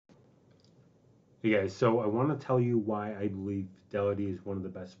Hey guys, so I want to tell you why I believe Fidelity is one of the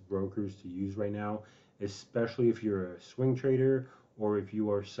best brokers to use right now, especially if you're a swing trader or if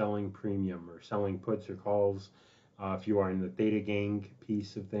you are selling premium or selling puts or calls. If you are in the theta gang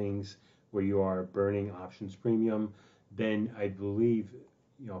piece of things where you are burning options premium, then I believe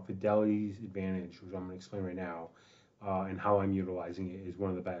Fidelity's advantage, which I'm going to explain right now, and how I'm utilizing it, is one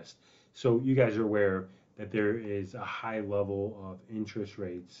of the best. So you guys are aware that there is a high level of interest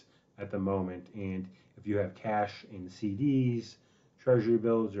rates at the moment, and if you have cash in CDs, treasury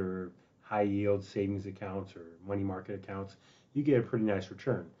bills, or high yield savings accounts or money market accounts, you get a pretty nice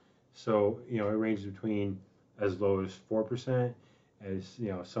return. So it ranges between as low as 4%, as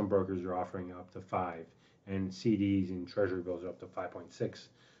some brokers are offering up to 5, and CDs and treasury bills are up to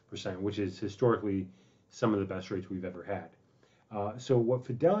 5.6%, which is historically some of the best rates we've ever had. So what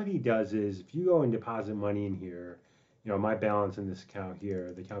Fidelity does is, if you go and deposit money in here, my balance in this account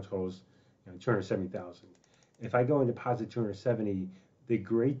here, the account totals 270,000. If I go and deposit 270, the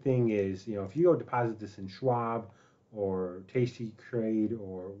great thing is, if you go deposit this in Schwab or Tasty Trade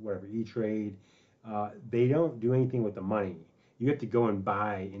or whatever, E-Trade, they don't do anything with the money. You have to go and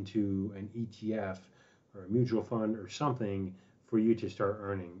buy into an ETF or a mutual fund or something for you to start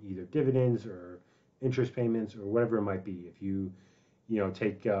earning either dividends or interest payments or whatever it might be. If you,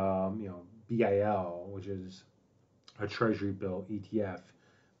 take, BIL, which is a treasury bill ETF,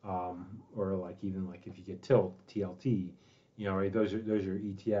 or like even like if you get tilt TLT, right? Those are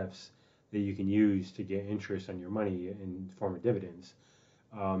ETFs that you can use to get interest on your money in the form of dividends.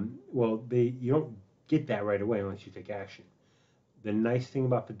 Well, you don't get that right away unless you take action. The nice thing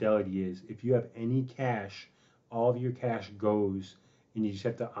about Fidelity is if you have any cash, all of your cash goes, and you just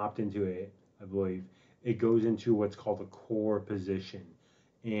have to opt into it, I believe. It goes into what's called a core position.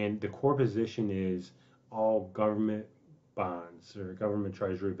 And the core position is all government bonds or government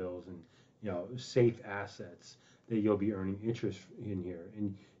treasury bills and safe assets that you'll be earning interest in here.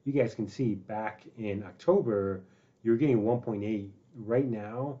 And you guys can see back in October, you're getting 1.8. Right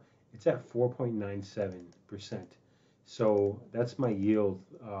now, it's at 4.97%. So that's my yield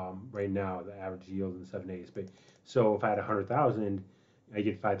right now, the average yield in 7 days. But so if I had 100,000, I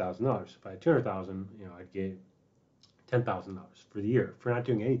get $5,000. If I had 200,000, I'd get $10,000 for the year for not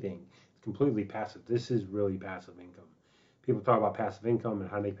doing anything. It's completely passive. This is really passive income. People talk about passive income and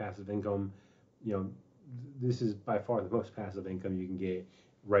how to make passive income. You know, this is by far the most passive income you can get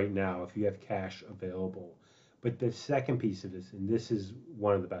right now if you have cash available. But the second piece of this, and this is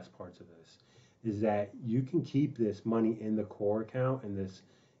one of the best parts of this, is that you can keep this money in the core account and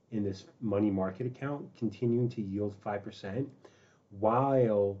in this money market account, continuing to yield 5%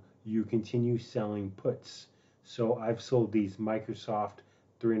 while you continue selling puts. So I've sold these Microsoft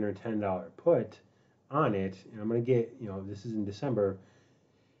 $310 put on it, and I'm going to get, this is in December,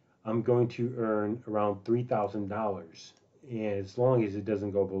 I'm going to earn around $3,000 as long as it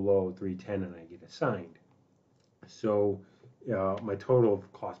doesn't go below 310 and I get assigned. So my total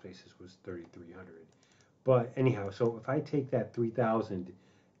cost basis was 3,300. But anyhow, so if I take that 3,000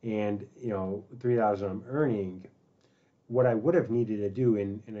 and 3,000 I'm earning, what I would have needed to do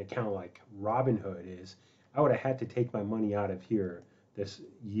in an account like Robinhood is I would have had to take my money out of here, this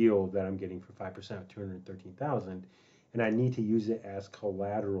yield that I'm getting for 5%, 213,000, and I need to use it as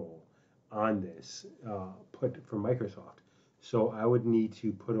collateral on this put for Microsoft. So I would need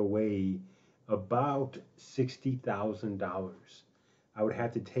to put away about $60,000. I would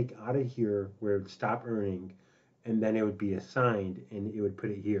have to take out of here where it would stop earning, and then it would be assigned, and it would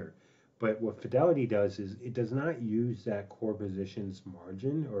put it here. But what Fidelity does is it does not use that core position's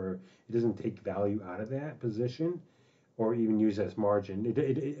margin, or it doesn't take value out of that position, or even use as margin.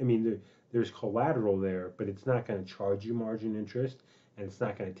 I mean, there's collateral there, but it's not going to charge you margin interest, and it's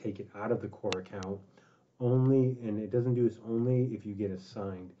not going to take it out of the core account only, and it doesn't do this only if you get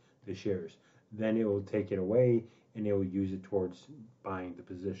assigned the shares. Then it will take it away, and it will use it towards buying the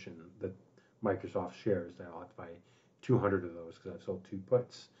position, the Microsoft shares. That I'll have to buy 200 of those because I've sold 2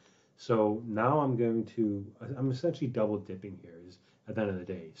 puts. So now I'm essentially double dipping here is at the end of the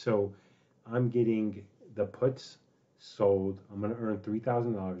day. So I'm getting the puts sold. I'm going to earn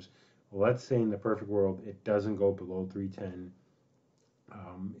 $3,000. Let's say in the perfect world, it doesn't go below 310,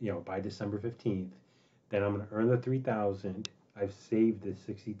 by December 15th. Then I'm going to earn the 3,000. I've saved the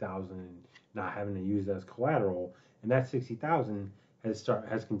 60,000 and not having to use it as collateral. And that 60,000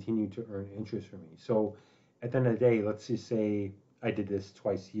 has continued to earn interest for me. So at the end of the day, let's just say I did this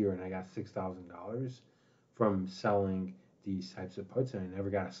twice a year and I got $6,000 from selling these types of puts and I never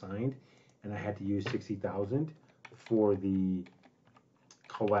got assigned, and I had to use 60,000 for the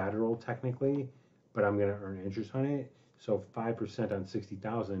collateral technically, but I'm going to earn interest on it. So 5% on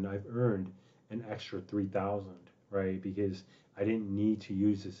 60,000 I've earned, an extra 3,000, right? Because I didn't need to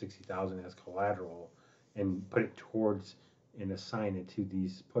use the 60,000 as collateral and put it towards and assign it to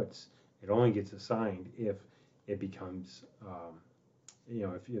these puts. It only gets assigned if it becomes,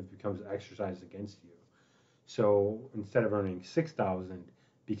 if it becomes exercised against you. So instead of earning 6,000,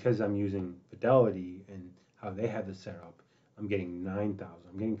 because I'm using Fidelity and how they have this set up, I'm getting 9,000.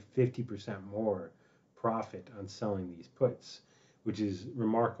 I'm getting 50% more profit on selling these puts, which is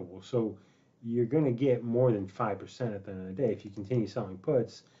remarkable. So you're going to get more than 5% at the end of the day. If you continue selling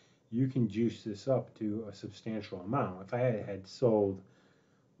puts, you can juice this up to a substantial amount. If I had sold,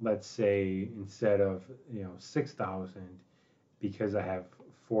 let's say, instead of 6,000, because I have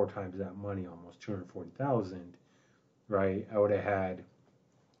 4 times that money, almost 240,000, right? I would have had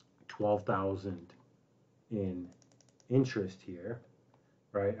 12,000 in interest here,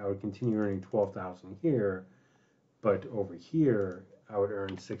 right? I would continue earning 12,000 here, but over here I would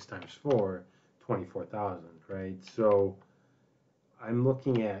earn 6 times 4, 24,000, right? So I'm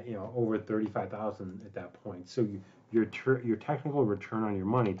looking at over 35,000 at that point. So your technical return on your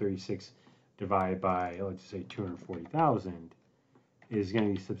money, 36 divided by, let's say, 240,000, is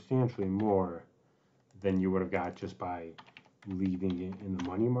going to be substantially more than you would have got just by leaving it in the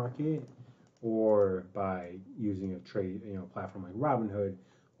money market or by using a trade platform like Robinhood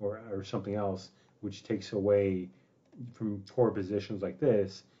or something else, which takes away from core positions like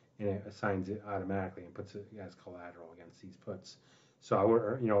this and it assigns it automatically and puts it as collateral against these puts. So I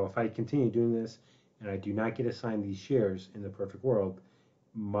would, if I continue doing this and I do not get assigned these shares in the perfect world,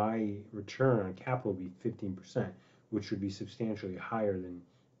 my return on capital would be 15%, which would be substantially higher than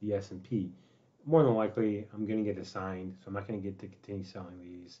the S&P. More than likely, I'm going to get assigned, so I'm not going to get to continue selling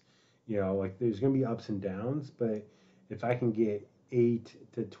these. Like there's going to be ups and downs, but if I can get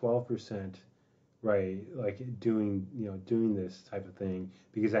 8 to 12%, right, like doing this type of thing,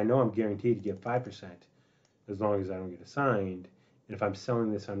 because I know I'm guaranteed to get 5% as long as I don't get assigned. And if I'm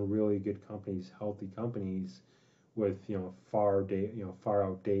selling this on really good companies, healthy companies, with far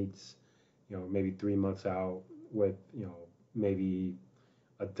out dates, maybe 3 months out, with maybe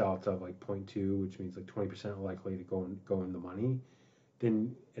a delta of like 0.2, which means like 20% likely to go in the money,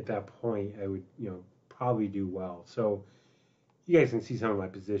 then at that point I would probably do well. So you guys can see some of my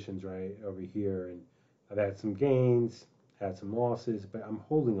positions right over here, and I've had some gains, had some losses, but I'm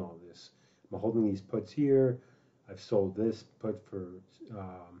holding all this. I'm holding these puts here. I've sold this put for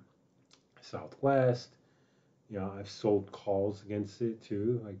Southwest. I've sold calls against it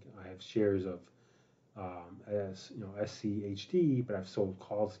too. Like I have shares of as SCHD, but I've sold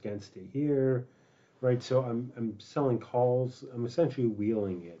calls against it here, right? So I'm selling calls. I'm essentially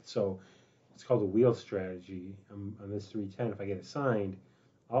wheeling it. So it's called a wheel strategy. On this 310, if I get assigned,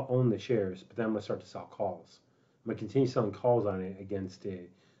 I'll own the shares, but then I'm gonna start to sell calls. I'm gonna continue selling calls on it against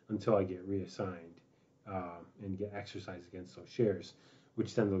it until I get reassigned and get exercised against those shares,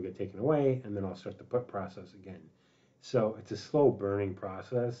 which then they'll get taken away, and then I'll start the put process again. So it's a slow burning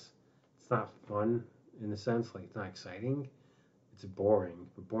process. It's not fun in a sense, like it's not exciting. It's boring,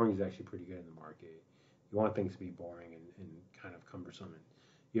 but boring is actually pretty good in the market. You want things to be boring and kind of cumbersome. And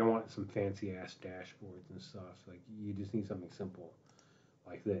you don't want some fancy ass dashboards and stuff. Like you just need something simple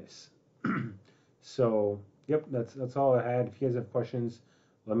like this. So, yep, that's all I had. If you guys have questions,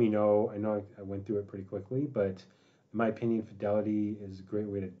 let me know. I know I went through it pretty quickly, but in my opinion, Fidelity is a great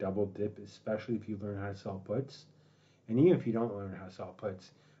way to double dip, especially if you learn how to sell puts. And even if you don't learn how to sell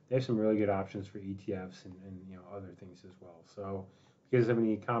puts, they have some really good options for ETFs and other things as well. So if you guys have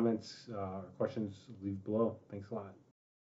any comments or questions, leave below. Thanks a lot.